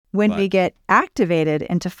When we get activated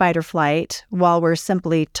into fight or flight while we're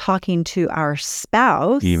simply talking to our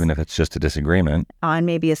spouse, even if it's just a disagreement on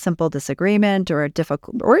maybe a simple disagreement or a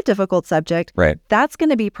difficult subject, right, that's going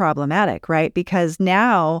to be problematic, right? Because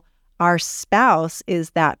now our spouse is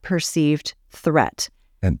that perceived threat.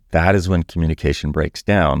 And that is when communication breaks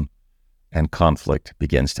down and conflict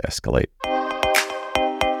begins to escalate.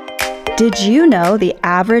 Did you know the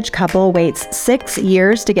average couple waits 6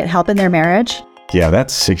 years to get help in their marriage? Yeah,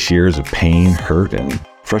 that's 6 years of pain, hurt, and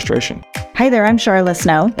frustration. Hi there, I'm Charla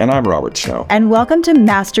Snow. And I'm Robert Snow. And welcome to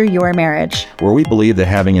Master Your Marriage, where we believe that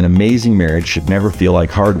having an amazing marriage should never feel like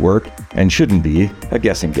hard work and shouldn't be a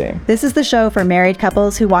guessing game. This is the show for married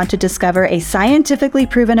couples who want to discover a scientifically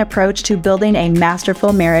proven approach to building a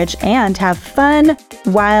masterful marriage and have fun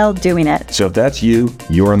while doing it. So if that's you,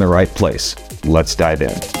 you're in the right place. Let's dive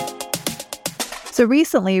in. So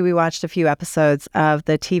recently we watched a few episodes of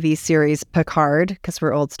the TV series Picard, because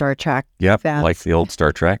we're old Star Trek fans. Like the old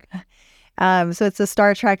Star Trek. So it's a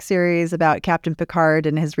Star Trek series about Captain Picard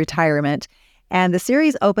and his retirement. And the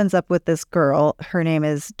series opens up with this girl. Her name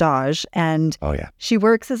is Dahj. And she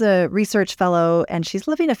works as a research fellow, and she's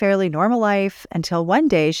living a fairly normal life until one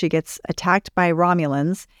day she gets attacked by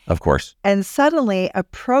Romulans. Of course. And suddenly a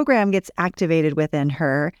program gets activated within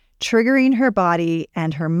her, triggering her body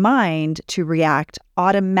and her mind to react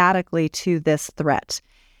automatically to this threat.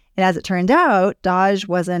 And as it turned out, Dahj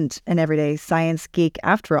wasn't an everyday science geek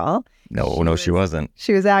after all. No, she wasn't.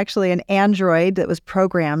 She was actually an android that was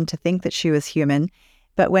programmed to think that she was human.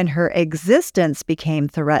 But when her existence became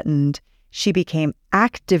threatened, she became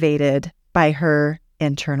activated by her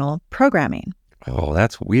internal programming. Oh,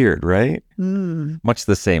 that's weird, right? Much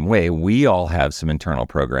the same way, we all have some internal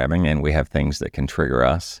programming and we have things that can trigger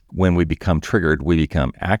us. When we become triggered, we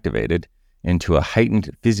become activated into a heightened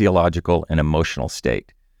physiological and emotional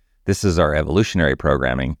state. This is our evolutionary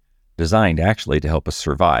programming designed actually to help us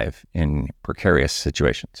survive in precarious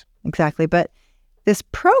situations. Exactly. But this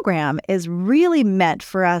program is really meant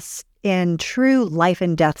for us in true life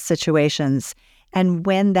and death situations. And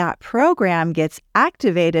when that program gets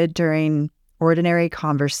activated during ordinary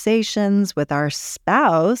conversations with our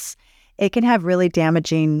spouse, it can have really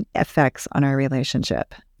damaging effects on our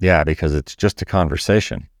relationship. Yeah, because it's just a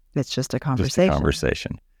conversation. It's just a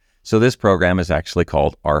conversation. So this program is actually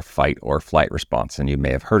called our fight or flight response, and you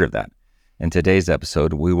may have heard of that. In today's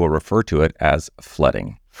episode, we will refer to it as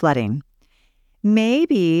flooding. Flooding.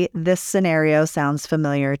 Maybe this scenario sounds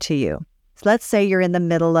familiar to you. So let's say you're in the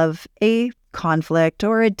middle of a conflict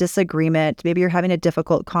or a disagreement. Maybe you're having a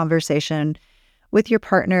difficult conversation with your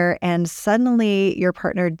partner, and suddenly your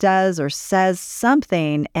partner does or says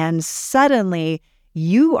something, and suddenly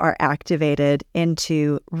you are activated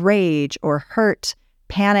into rage or hurt,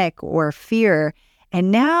 panic or fear.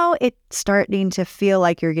 And now it's starting to feel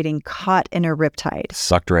like you're getting caught in a riptide.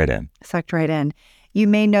 Sucked right in. You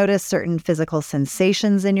may notice certain physical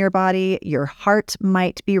sensations in your body. Your heart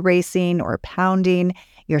might be racing or pounding.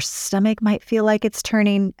 Your stomach might feel like it's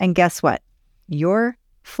turning. And guess what? You're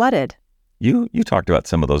flooded. You talked about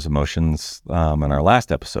some of those emotions in our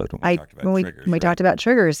last episode. We talked about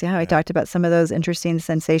triggers. I talked about some of those interesting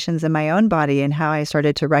sensations in my own body and how I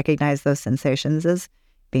started to recognize those sensations as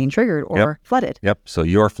being triggered or flooded. Yep. So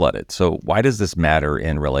you're flooded. So why does this matter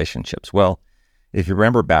in relationships? Well, if you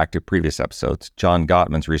remember back to previous episodes, John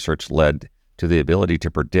Gottman's research led to the ability to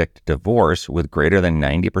predict divorce with greater than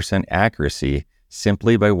 90% accuracy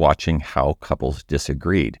simply by watching how couples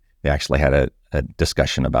disagreed. They actually had a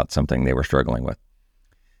discussion about something they were struggling with.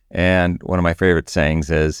 And one of my favorite sayings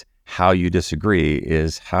is, how you disagree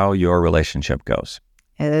is how your relationship goes.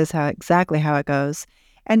 It is exactly how it goes.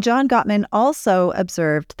 And John Gottman also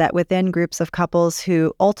observed that within groups of couples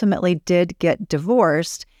who ultimately did get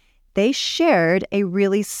divorced, they shared a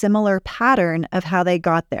really similar pattern of how they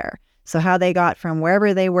got there. So how they got from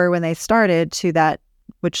wherever they were when they started to that,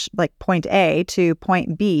 which like point A to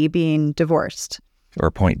point B being divorced. Or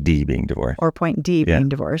point D being divorced. Being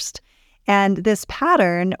divorced. And this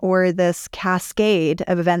pattern or this cascade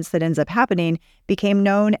of events that ends up happening became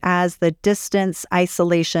known as the distance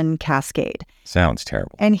isolation cascade. Sounds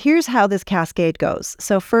terrible. And here's how this cascade goes.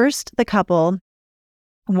 So first, the couple,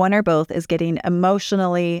 one or both, is getting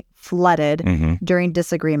emotionally flooded during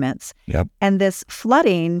disagreements. Yep. And this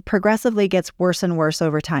flooding progressively gets worse and worse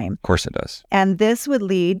over time. Of course it does. And this would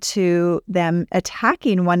lead to them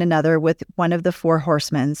attacking one another with one of the four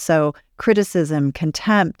horsemen. So criticism,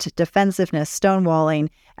 contempt, defensiveness, stonewalling,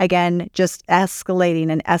 again, just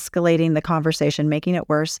escalating the conversation, making it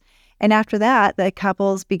worse. And after that, the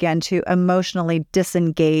couples begin to emotionally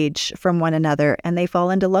disengage from one another and they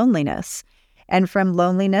fall into loneliness. And from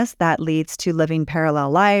loneliness, that leads to living parallel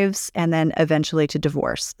lives and then eventually to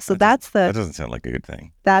divorce. So that doesn't sound like a good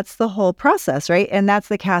thing. That's the whole process, right? And that's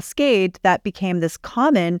the cascade that became this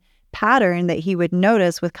common pattern that he would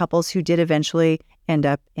notice with couples who did eventually end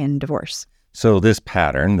up in divorce. So this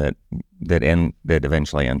pattern that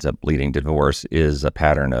eventually ends up leading to divorce is a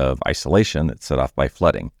pattern of isolation that's set off by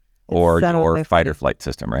flooding or your fight or flight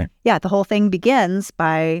system, right? Yeah, the whole thing begins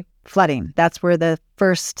by flooding. That's where the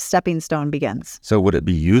first stepping stone begins. So would it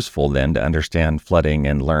be useful then to understand flooding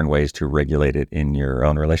and learn ways to regulate it in your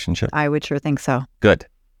own relationship? I would sure think so. Good.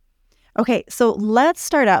 Okay, so let's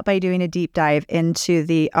start out by doing a deep dive into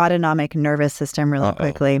the autonomic nervous system really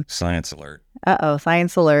quickly. Science alert.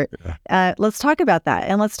 Science alert. Let's talk about that.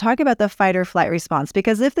 And let's talk about the fight or flight response,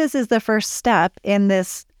 because if this is the first step in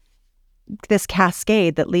this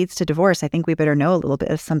cascade that leads to divorce, I think we better know a little bit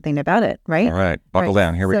of something about it, right? All right, buckle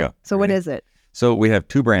down. Here we go. So what is it? So we have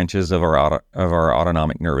two branches of our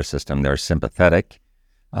autonomic nervous system. They're sympathetic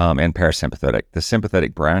and parasympathetic. The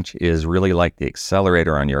sympathetic branch is really like the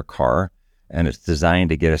accelerator on your car, and it's designed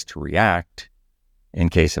to get us to react in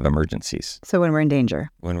case of emergencies. So when we're in danger.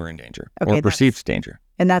 When we're in danger Okay, or perceived danger.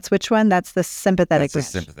 And that's which one? That's the sympathetic branch.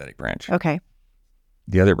 That's the sympathetic branch. Okay.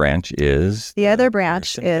 The other branch is the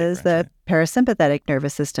parasympathetic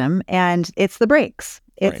nervous system, and it's the brakes.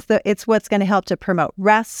 It's what's going to help to promote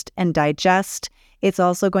rest and digest. It's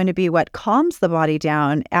also going to be what calms the body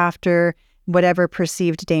down after whatever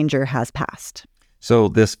perceived danger has passed. So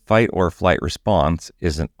this fight or flight response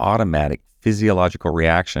is an automatic physiological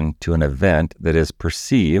reaction to an event that is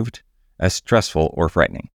perceived as stressful or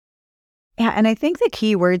frightening. Yeah, and I think the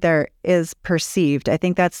key word there is perceived. I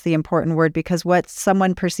think that's the important word, because what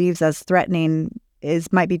someone perceives as threatening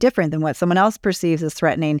might be different than what someone else perceives as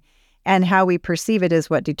threatening, and how we perceive it is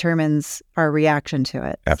what determines our reaction to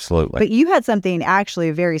it. Absolutely. But you had something actually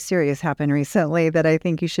very serious happen recently that I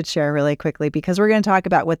think you should share really quickly, because we're going to talk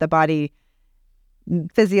about what the body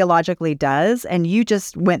physiologically does, and you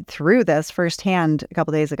just went through this firsthand a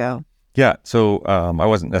couple days ago. Yeah, so I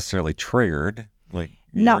wasn't necessarily triggered,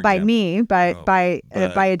 not by me, but by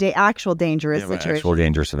actual dangerous situation. Actual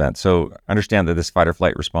dangerous event. So understand that this fight or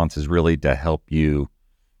flight response is really to help you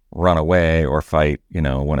run away or fight,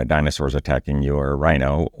 when a dinosaur is attacking you or a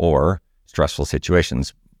rhino, or stressful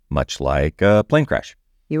situations, much like a plane crash.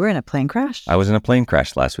 You were in a plane crash? I was in a plane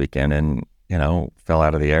crash last weekend and, fell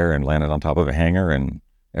out of the air and landed on top of a hangar, and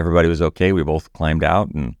everybody was okay. We both climbed out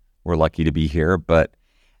and we're lucky to be here. But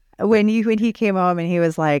when he came home and he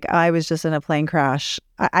was like, I was just in a plane crash,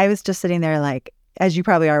 I was just sitting there like, as you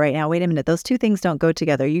probably are right now, wait a minute, those two things don't go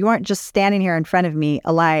together. You aren't just standing here in front of me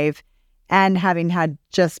alive and having had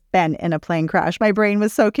just been in a plane crash. My brain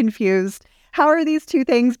was so confused. How are these two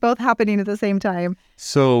things both happening at the same time?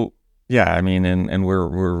 So, yeah, I mean, and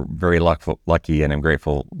we're very lucky, and I'm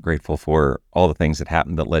grateful for all the things that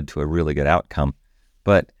happened that led to a really good outcome.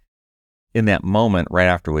 But in that moment, right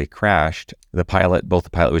after we crashed, both the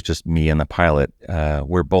pilot, was just me and the pilot,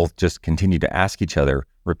 we're both just continued to ask each other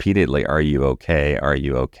repeatedly, are you okay? Are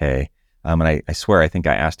you okay? And I swear, I think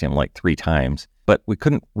I asked him like 3 times, but we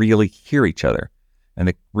couldn't really hear each other. And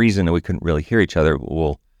the reason that we couldn't really hear each other,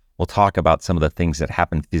 we'll talk about some of the things that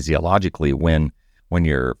happen physiologically when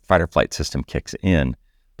your fight or flight system kicks in.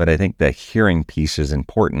 But I think the hearing piece is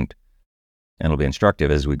important, and it'll be instructive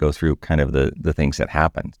as we go through kind of the things that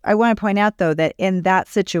happen. I want to point out, though, that in that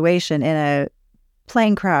situation, in a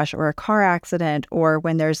plane crash or a car accident, or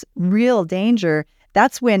when there's real danger,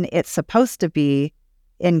 that's when it's supposed to be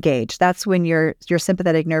engaged. That's when your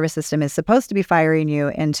sympathetic nervous system is supposed to be firing you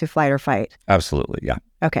into flight or fight. Absolutely, yeah.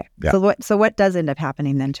 Okay. Yeah. So what does end up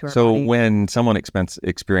happening then to our So body? when someone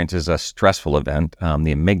experiences a stressful event,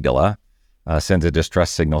 the amygdala sends a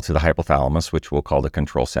distress signal to the hypothalamus, which we'll call the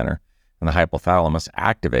control center. And the hypothalamus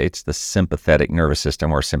activates the sympathetic nervous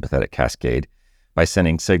system, or sympathetic cascade, by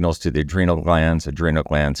sending signals to the adrenal glands. Adrenal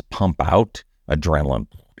glands pump out adrenaline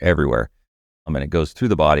everywhere. And it goes through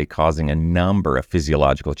the body, causing a number of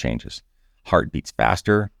physiological changes. Heart beats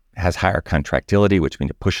faster, has higher contractility, which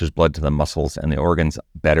means it pushes blood to the muscles and the organs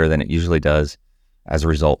better than it usually does. As a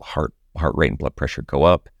result, heart rate and blood pressure go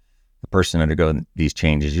up. The person undergoing these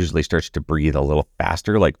changes usually starts to breathe a little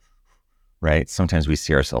faster, right? Sometimes we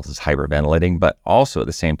see ourselves as hyperventilating, but also at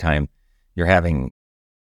the same time, you're having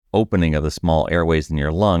opening of the small airways in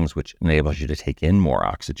your lungs, which enables you to take in more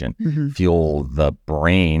oxygen, fuel the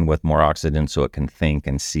brain with more oxygen so it can think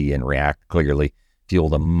and see and react clearly, fuel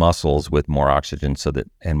the muscles with more oxygen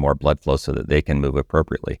and more blood flow so that they can move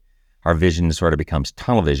appropriately. Our vision sort of becomes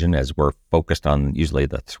tunnel vision as we're focused on usually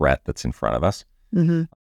the threat that's in front of us. And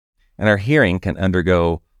our hearing can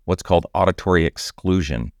undergo what's called auditory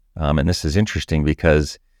exclusion, And this is interesting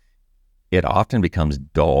because it often becomes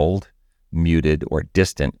dulled, muted, or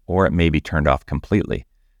distant, or it may be turned off completely.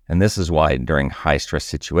 And this is why during high stress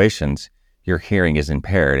situations, your hearing is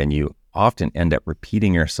impaired and you often end up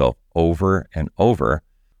repeating yourself over and over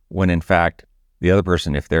when in fact, the other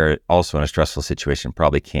person, if they're also in a stressful situation,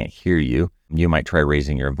 probably can't hear you. You might try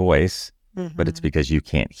raising your voice, but it's because you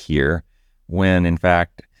can't hear when in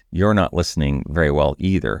fact, you're not listening very well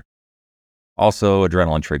either. Also,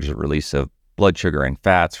 adrenaline triggers a release of blood sugar and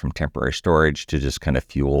fats from temporary storage to just kind of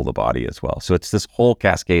fuel the body as well. So it's this whole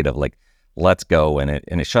cascade of like, let's go, and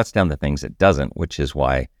it shuts down the things it doesn't, which is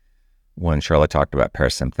why when Charlotte talked about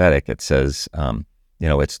parasympathetic, it says,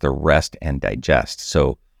 it's the rest and digest.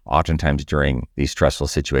 So oftentimes during these stressful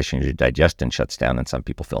situations, your digestion shuts down and some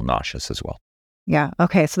people feel nauseous as well. Yeah.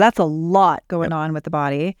 Okay. So that's a lot going on with the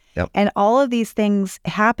body. Yep. And all of these things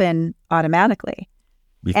happen automatically.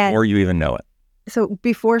 Before you even know it. So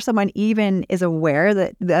before someone even is aware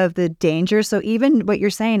of the danger. So even what you're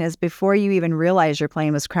saying is before you even realize your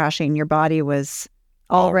plane was crashing, your body was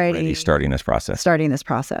already starting this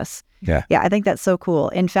process. Yeah. I think that's so cool.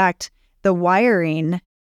 In fact, the wiring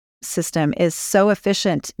system is so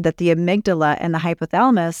efficient that the amygdala and the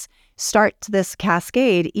hypothalamus start this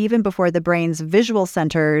cascade even before the brain's visual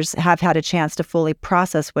centers have had a chance to fully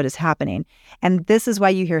process what is happening. And this is why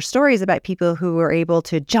you hear stories about people who are able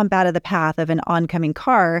to jump out of the path of an oncoming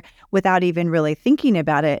car without even really thinking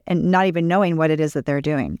about it and not even knowing what it is that they're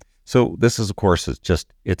doing. So this is, of course,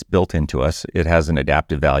 it's built into us. It has an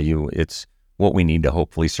adaptive value. It's what we need to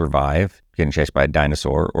hopefully survive getting chased by a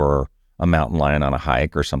dinosaur or a mountain lion on a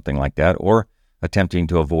hike or something like that, or attempting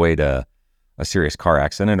to avoid a serious car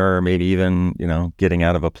accident, or maybe even, getting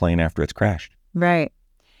out of a plane after it's crashed. Right.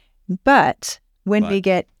 But when we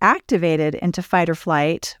get activated into fight or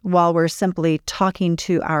flight while we're simply talking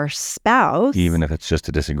to our spouse, even if it's just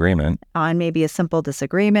a disagreement on maybe a simple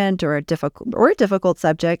disagreement or a difficult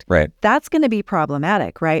subject, right, that's going to be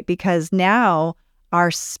problematic, right? Because now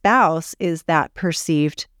our spouse is that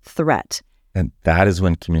perceived threat. And that is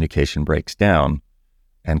when communication breaks down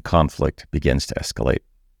and conflict begins to escalate.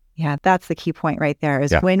 Yeah, that's the key point right there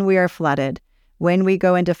is when we are flooded, when we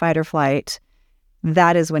go into fight or flight,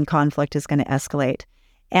 that is when conflict is going to escalate.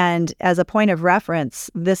 And as a point of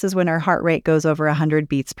reference, this is when our heart rate goes over 100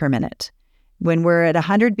 beats per minute. When we're at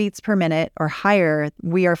 100 beats per minute or higher,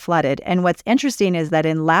 we are flooded. And what's interesting is that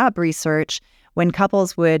in lab research, when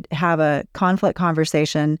couples would have a conflict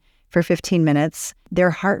conversation for 15 minutes, their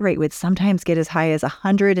heart rate would sometimes get as high as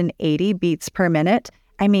 180 beats per minute.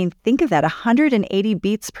 I mean, think of that, 180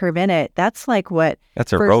 beats per minute. That's like what?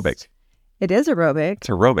 That's aerobic. It is aerobic. It's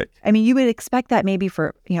aerobic. I mean, you would expect that maybe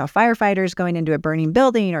for, firefighters going into a burning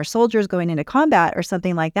building or soldiers going into combat or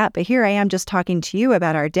something like that. But here I am just talking to you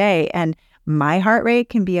about our day, and my heart rate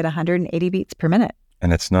can be at 180 beats per minute.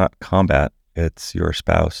 And it's not combat. It's your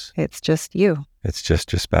spouse. It's just you. It's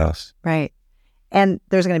just your spouse. Right. And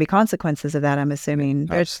there's going to be consequences of that, I'm assuming.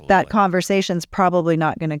 That conversation's probably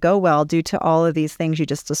not going to go well due to all of these things you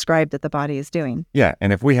just described that the body is doing. Yeah.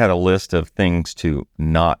 And if we had a list of things to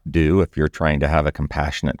not do if you're trying to have a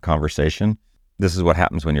compassionate conversation, this is what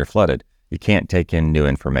happens when you're flooded. You can't take in new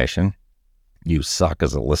information. You suck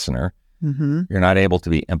as a listener. Mm-hmm. You're not able to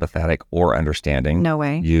be empathetic or understanding. No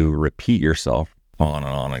way. You repeat yourself on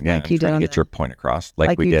and on again, like you trying to get your point across,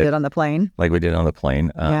 like we did on the plane. Like we did on the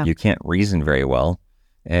plane. You can't reason very well,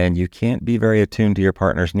 and you can't be very attuned to your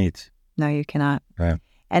partner's needs. No, you cannot. Right.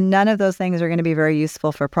 And none of those things are going to be very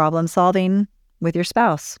useful for problem solving with your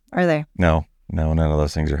spouse, are they? No, none of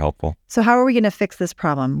those things are helpful. So how are we going to fix this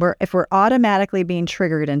problem? If we're automatically being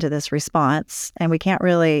triggered into this response, and we can't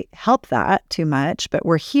really help that too much, but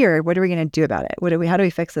we're here, what are we going to do about it? How do we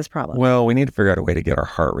fix this problem? Well, we need to figure out a way to get our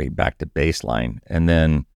heart rate back to baseline. And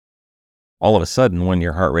then all of a sudden, when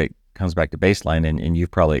your heart rate comes back to baseline, and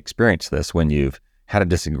you've probably experienced this when you've had a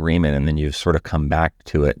disagreement and then you've sort of come back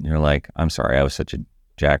to it and you're like, I'm sorry, I was such a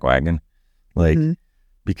jackwagon.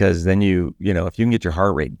 Because then if you can get your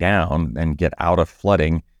heart rate down and get out of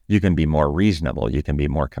flooding, you can be more reasonable, you can be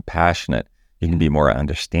more compassionate, you can be more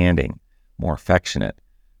understanding, more affectionate,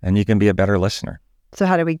 and you can be a better listener. So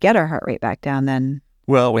how do we get our heart rate back down then?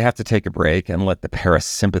 Well, we have to take a break and let the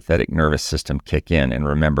parasympathetic nervous system kick in. And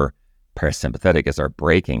remember, parasympathetic is our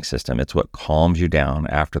braking system. It's what calms you down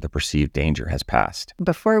after the perceived danger has passed.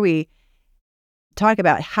 Before we talk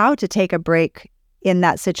about how to take a break in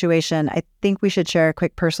that situation, I think we should share a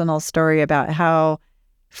quick personal story about how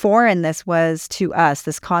foreign this was to us,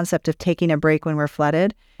 this concept of taking a break when we're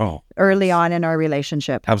flooded early on in our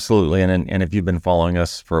relationship. Absolutely. And if you've been following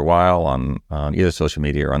us for a while on either social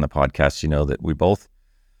media or on the podcast, you know that we both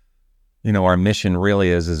our mission really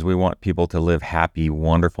is we want people to live happy,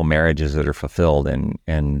 wonderful marriages that are fulfilled.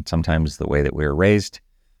 And sometimes the way that we were raised,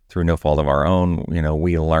 through no fault of our own,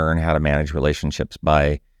 we learn how to manage relationships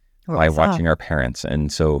by watching our parents.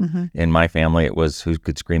 And so in my family, it was who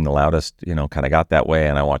could scream the loudest, kind of got that way.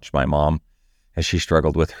 And I watched my mom as she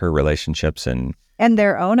struggled with her relationships and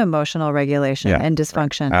their own emotional regulation and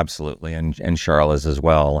dysfunction. Right. Absolutely. And Charla's as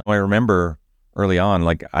well. I remember early on,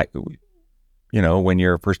 like when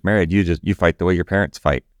you're first married, you fight the way your parents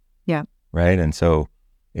fight. Yeah. Right. And so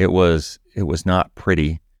it was not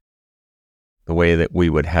pretty the way that we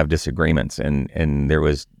would have disagreements, and there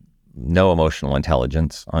was no emotional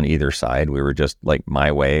intelligence on either side. We were just like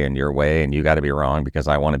my way and your way, and you got to be wrong because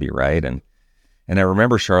I want to be right. And I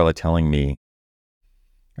remember Charla telling me,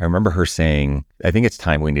 I remember her saying, I think it's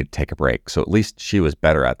time we need to take a break. So at least she was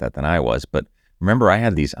better at that than I was. But remember, I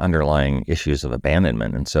had these underlying issues of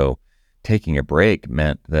abandonment. And so taking a break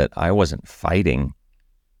meant that I wasn't fighting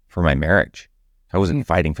for my marriage. I wasn't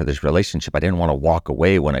fighting for this relationship. I didn't want to walk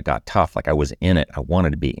away when it got tough. Like I was in it. I wanted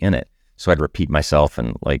to be in it. So I'd repeat myself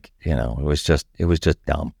and it was just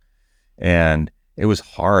dumb. And it was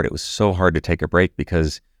hard. It was so hard to take a break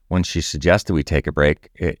because when she suggested we take a break,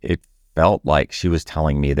 it felt like she was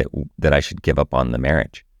telling me that I should give up on the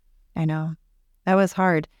marriage. I know. That was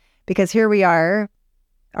hard because here we are,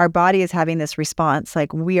 our body is having this response,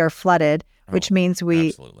 like we are flooded, which means we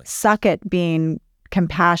absolutely suck at being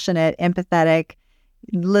compassionate, empathetic,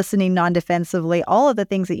 listening non-defensively, all of the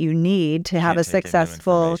things that you need to have a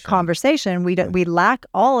successful conversation. We lack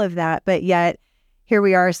all of that, but yet here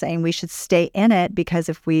we are saying we should stay in it because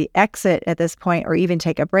if we exit at this point or even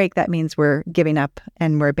take a break, that means we're giving up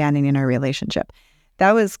and we're abandoning our relationship.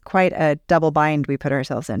 That was quite a double bind we put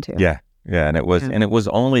ourselves into. Yeah. And it was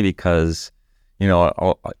only because,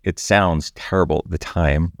 it sounds terrible at the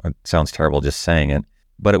time. It sounds terrible just saying it,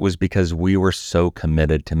 but it was because we were so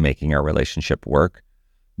committed to making our relationship work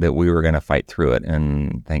that we were going to fight through it.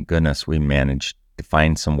 And thank goodness we managed to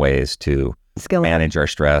find some ways to manage our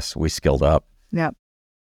stress. We skilled up. Yeah.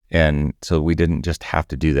 And so we didn't just have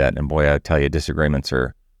to do that. And boy, I tell you, disagreements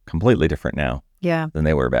are completely different now than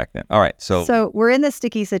they were back then. All right. So we're in this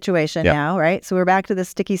sticky situation now, right? So we're back to the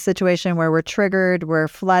sticky situation where we're triggered, we're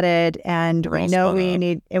flooded, and we know we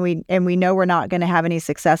need, and we know we're not going to have any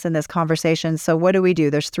success in this conversation. So what do?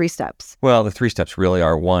 There's 3 steps. Well, the 3 steps really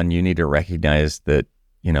are: 1, you need to recognize that,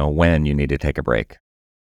 when you need to take a break.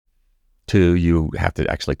 2, you have to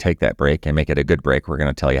actually take that break and make it a good break. We're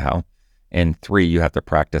going to tell you how. And 3, you have to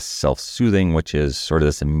practice self-soothing, which is sort of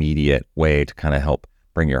this immediate way to kind of help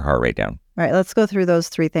bring your heart rate down. All right, let's go through those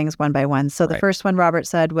 3 things one by one. So the first one Robert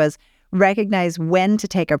said was recognize when to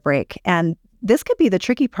take a break. And this could be the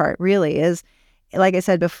tricky part, really, is, like I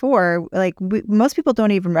said before, most people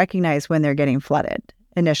don't even recognize when they're getting flooded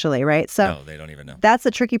initially, right? So no, they don't even know. That's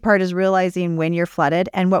the tricky part, is realizing when you're flooded.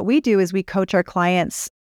 And what we do is we coach our clients.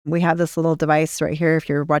 We have this little device right here. If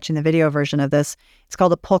you're watching the video version of this, it's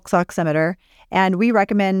called a pulse oximeter. And we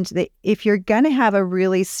recommend that if you're going to have a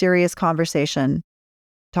really serious conversation,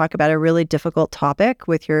 talk about a really difficult topic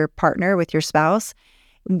with your partner, with your spouse,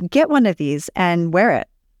 get one of these and wear it.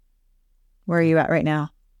 Where are you at right now?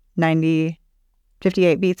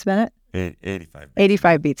 58 beats a minute?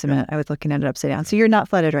 85 beats a minute. I was looking at it upside down. So you're not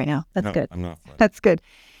flooded right now. That's good. I'm not flooded. That's good.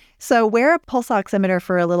 So wear a pulse oximeter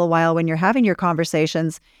for a little while when you're having your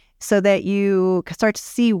conversations so that you start to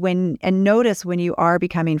see and notice when you are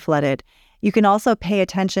becoming flooded. You can also pay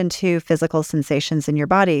attention to physical sensations in your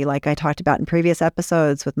body, like I talked about in previous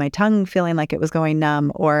episodes, with my tongue feeling like it was going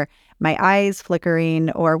numb, or my eyes flickering,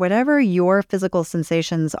 or whatever your physical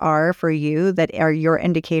sensations are for you that are your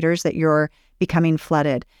indicators that you're becoming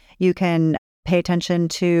flooded. You can pay attention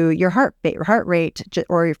to your heart rate,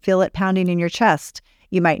 or feel it pounding in your chest.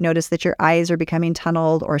 You might notice that your eyes are becoming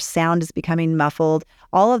tunneled or sound is becoming muffled.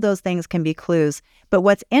 All of those things can be clues. But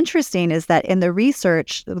what's interesting is that in the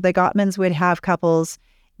research, the Gottmans would have couples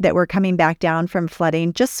that were coming back down from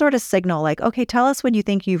flooding just sort of signal like, okay, tell us when you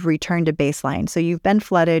think you've returned to baseline. So you've been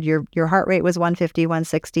flooded, your heart rate was 150,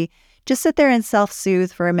 160. Just sit there and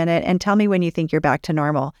self-soothe for a minute and tell me when you think you're back to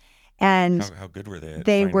normal. And how good were they?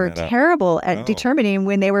 They were terrible at determining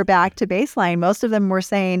when they were back to baseline. Most of them were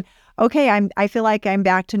saying, okay, I feel like I'm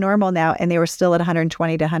back to normal now. And they were still at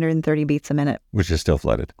 120 to 130 beats a minute. Which is still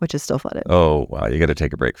flooded. Oh, wow. You got to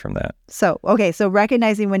take a break from that. So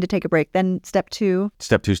recognizing when to take a break. Then step 2.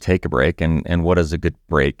 Step 2 is take a break. And what does a good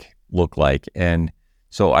break look like? And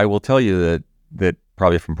so I will tell you that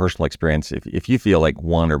probably from personal experience, if you feel like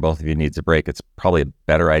one or both of you needs a break, it's probably a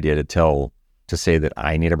better idea to say that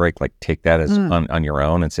I need a break, like take that as on your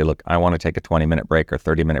own and say, look, I want to take a 20-minute break or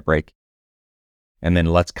 30-minute break. And then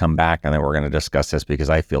let's come back and then we're going to discuss this because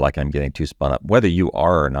I feel like I'm getting too spun up. Whether you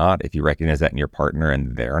are or not, if you recognize that in your partner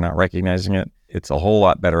and they're not recognizing it, it's a whole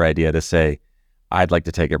lot better idea to say, I'd like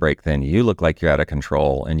to take a break than you look like you're out of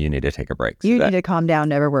control and you need to take a break. So You need to calm down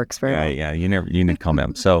never works very well. Yeah, you need to calm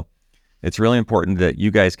down. So it's really important that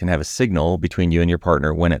you guys can have a signal between you and your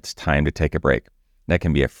partner when it's time to take a break. That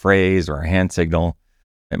can be a phrase or a hand signal.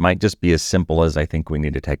 It might just be as simple as I think we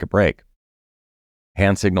need to take a break.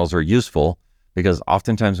 Hand signals are useful because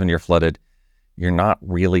oftentimes when you're flooded, you're not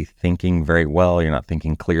really thinking very well. You're not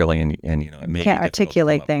thinking clearly, and it may Can't be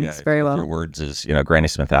articulate things very well. Your words is Granny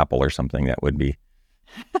Smith apple or something that would be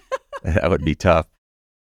tough.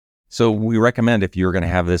 So we recommend if you're going to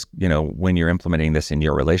have this, when you're implementing this in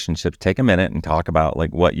your relationship, take a minute and talk about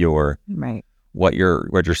like what your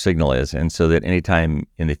signal is, and so that anytime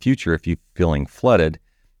in the future, if you're feeling flooded,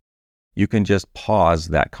 you can just pause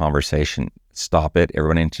that conversation, stop it.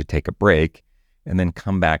 Everyone needs to take a break. And then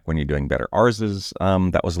come back when you're doing better. Ours is,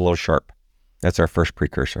 that was a little sharp. That's our first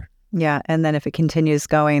precursor. Yeah. And then if it continues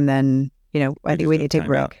going, then, I think we need to take a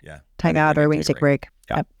break. Time out or we need to take a break.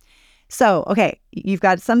 Yeah. Yep. So, okay, you've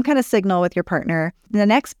got some kind of signal with your partner. The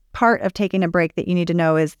next part of taking a break that you need to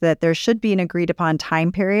know is that there should be an agreed upon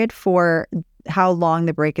time period for how long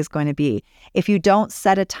the break is going to be. If you don't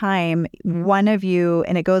set a time, one of you,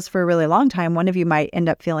 and it goes for a really long time, one of you might end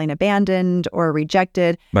up feeling abandoned or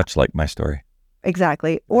rejected. Much like my story.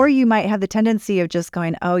 Exactly. Or you might have the tendency of just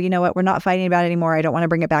going, oh, you know what? We're not fighting about it anymore. I don't want to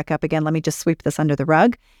bring it back up again. Let me just sweep this under the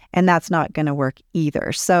rug. And that's not going to work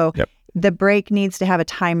either. So the break needs to have a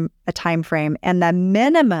time frame. And the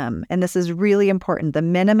minimum, and this is really important, the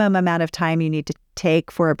minimum amount of time you need to take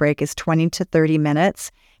for a break is 20 to 30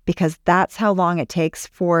 minutes, because that's how long it takes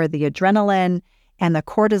for the adrenaline and the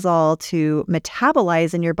cortisol to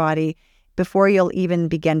metabolize in your body before you'll even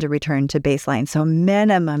begin to return to baseline. So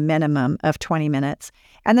minimum of 20 minutes.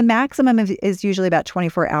 And the maximum is usually about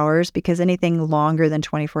 24 hours, because anything longer than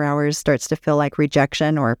 24 hours starts to feel like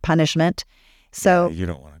rejection or punishment. So you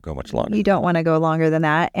don't want to go much longer. You don't want to go longer than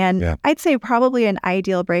that. And I'd say probably an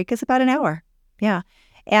ideal break is about an hour. Yeah.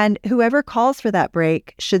 And whoever calls for that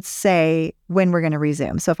break should say when we're going to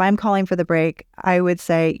resume. So if I'm calling for the break, I would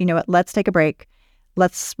say, you know what, let's take a break.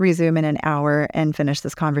 Let's resume in an hour and finish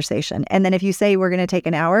this conversation. And then if you say we're going to take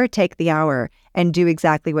an hour, take the hour and do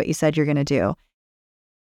exactly what you said you're going to do.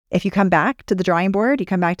 If you come back to the drawing board, you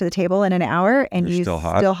come back to the table in an hour and you're still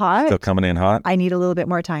coming in hot. I need a little bit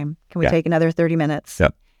more time. Can we take another 30 minutes?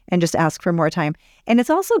 Yep. And just ask for more time. And it's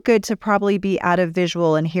also good to probably be out of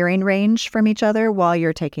visual and hearing range from each other while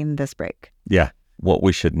you're taking this break. Yeah. What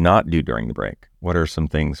we should not do during the break. What are some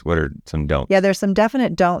things? What are some don'ts? Yeah, there's some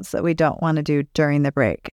definite don'ts that we don't want to do during the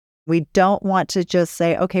break. We don't want to just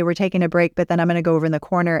say, okay, we're taking a break, but then I'm going to go over in the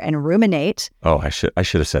corner and ruminate. Oh, I should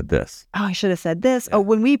have said this. Oh, I should have said this. Yeah. Oh,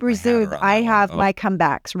 when we resume, I have my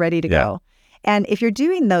comebacks ready to go. And if you're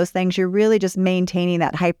doing those things, you're really just maintaining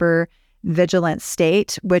that hyper vigilant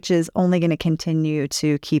state, which is only going to continue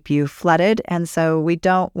to keep you flooded. And so we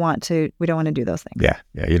don't want to do those things. Yeah.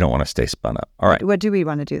 You don't want to stay spun up. All right. What do we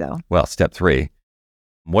want to do though? Well, step 3,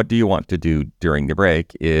 what do you want to do during the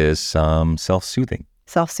break is some self-soothing.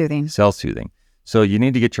 Self-soothing. So you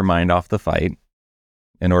need to get your mind off the fight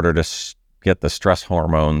in order to get the stress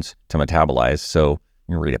hormones to metabolize. So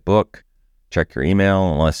you can read a book, check your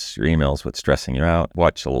email, unless your email is what's stressing you out.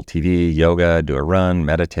 Watch a little TV, yoga, do a run,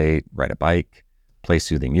 meditate, ride a bike, play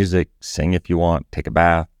soothing music, sing if you want, take a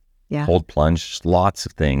bath, cold plunge. Just lots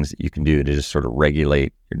of things that you can do to just sort of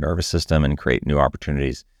regulate your nervous system and create new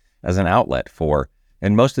opportunities as an outlet for,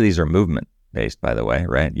 and most of these are movement based, by the way,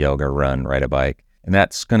 right? Yoga, run, ride a bike. And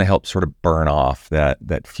that's going to help sort of burn off that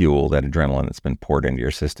fuel, that adrenaline that's been poured into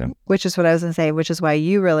your system. Which is what I was going to say, which is why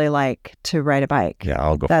you really like to ride a bike. Yeah,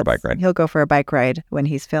 I'll go for a bike ride. He'll go for a bike ride when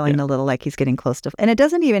he's feeling a little like he's getting close to... And it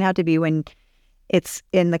doesn't even have to be when it's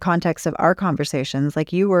in the context of our conversations.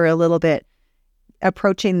 Like you were a little bit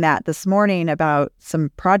approaching that this morning about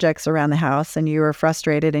some projects around the house and you were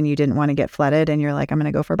frustrated and you didn't want to get flooded and you're like, I'm going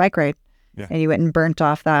to go for a bike ride. Yeah. And you went and burnt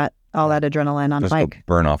off all that adrenaline on a bike.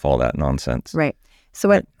 Burn off all that nonsense. Right. So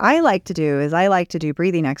what I like to do is I like to do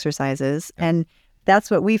breathing exercises. Yeah. And that's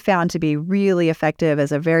what we found to be really effective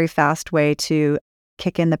as a very fast way to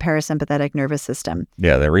kick in the parasympathetic nervous system.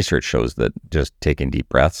 Yeah, the research shows that just taking deep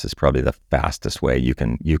breaths is probably the fastest way you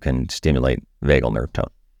can stimulate vagal nerve tone.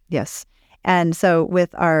 Yes. And so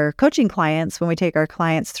with our coaching clients, when we take our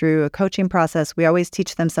clients through a coaching process, we always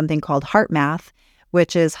teach them something called heart math,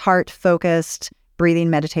 which is heart-focused breathing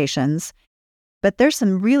meditations. But there's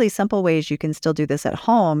some really simple ways you can still do this at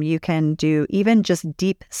home. You can do even just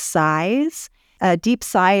deep sighs. A deep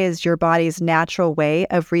sigh is your body's natural way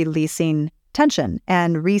of releasing tension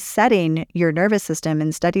and resetting your nervous system.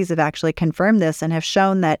 And studies have actually confirmed this and have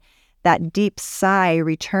shown that that deep sigh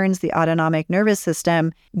returns the autonomic nervous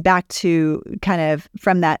system back to kind of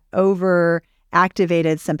from that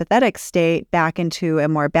over-activated sympathetic state back into a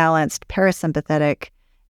more balanced parasympathetic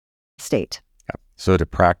state. Yeah. So to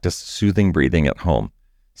practice soothing breathing at home,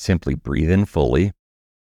 simply breathe in fully,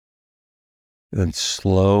 then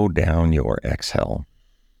slow down your exhale.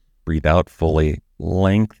 Breathe out fully,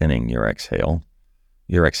 lengthening your exhale.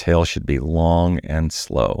 Your exhale should be long and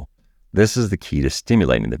slow. This is the key to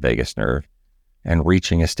stimulating the vagus nerve and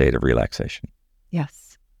reaching a state of relaxation.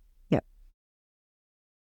 Yes. Yep.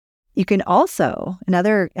 You can also,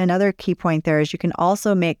 another key point there is you can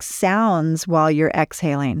also make sounds while you're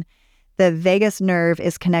exhaling. The vagus nerve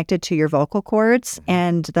is connected to your vocal cords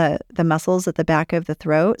and the muscles at the back of the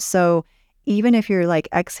throat. So even if you're like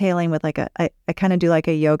exhaling with like I kind of do like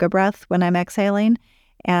a yoga breath when I'm exhaling,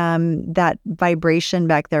 that vibration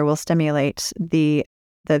back there will stimulate the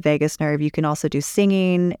vagus nerve. You can also do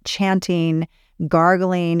singing, chanting,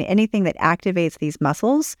 gargling, anything that activates these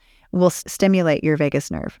muscles will stimulate your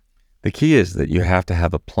vagus nerve. The key is that you have to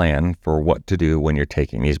have a plan for what to do when you're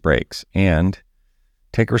taking these breaks and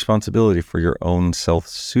take responsibility for your own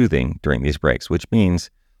self-soothing during these breaks, which means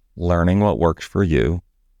learning what works for you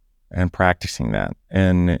and practicing that.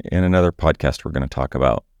 And in another podcast, we're going to talk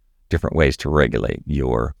about different ways to regulate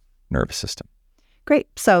your nervous system. Great.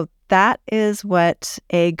 So that is what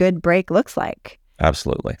a good break looks like.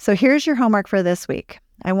 Absolutely. So here's your homework for this week.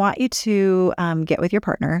 I want you to get with your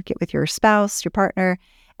partner, get with your spouse, your partner,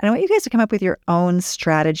 and I want you guys to come up with your own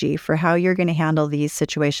strategy for how you're going to handle these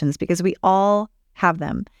situations, because we all have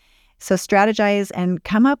them. So strategize and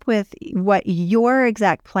come up with what your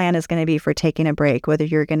exact plan is going to be for taking a break, whether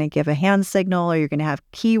you're going to give a hand signal or you're going to have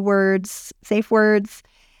keywords, safe words,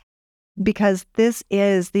 because this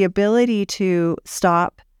is the ability to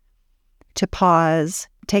stop, to pause,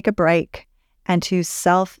 take a break, and to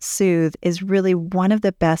self-soothe is really one of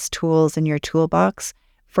the best tools in your toolbox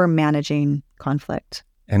for managing conflict.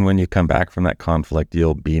 And when you come back from that conflict,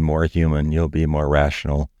 you'll be more human, you'll be more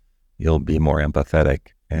rational, you'll be more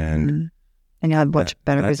empathetic. And you'll have much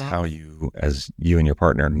better results. That's how you, as you and your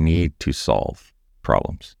partner, need to solve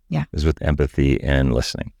problems. Yeah. Is with empathy and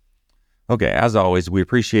listening. Okay, as always, we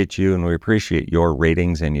appreciate you and we appreciate your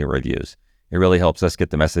ratings and your reviews. It really helps us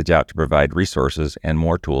get the message out to provide resources and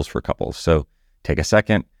more tools for couples. So take a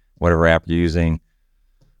second, whatever app you're using,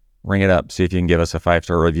 ring it up, see if you can give us a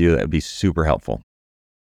 5-star review. That would be super helpful.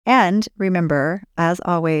 And remember, as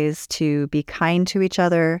always, to be kind to each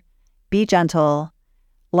other, be gentle,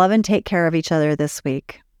 love and take care of each other this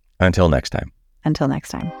week. Until next time. Until next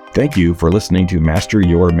time. Thank you for listening to Master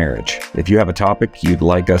Your Marriage. If you have a topic you'd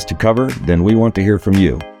like us to cover, then we want to hear from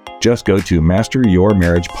you. Just go to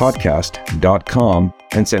masteryourmarriagepodcast.com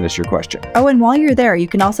and send us your question. Oh, and while you're there, you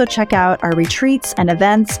can also check out our retreats and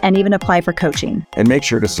events and even apply for coaching. And make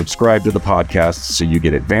sure to subscribe to the podcast so you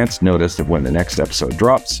get advance notice of when the next episode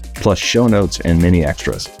drops, plus show notes and many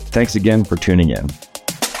extras. Thanks again for tuning in.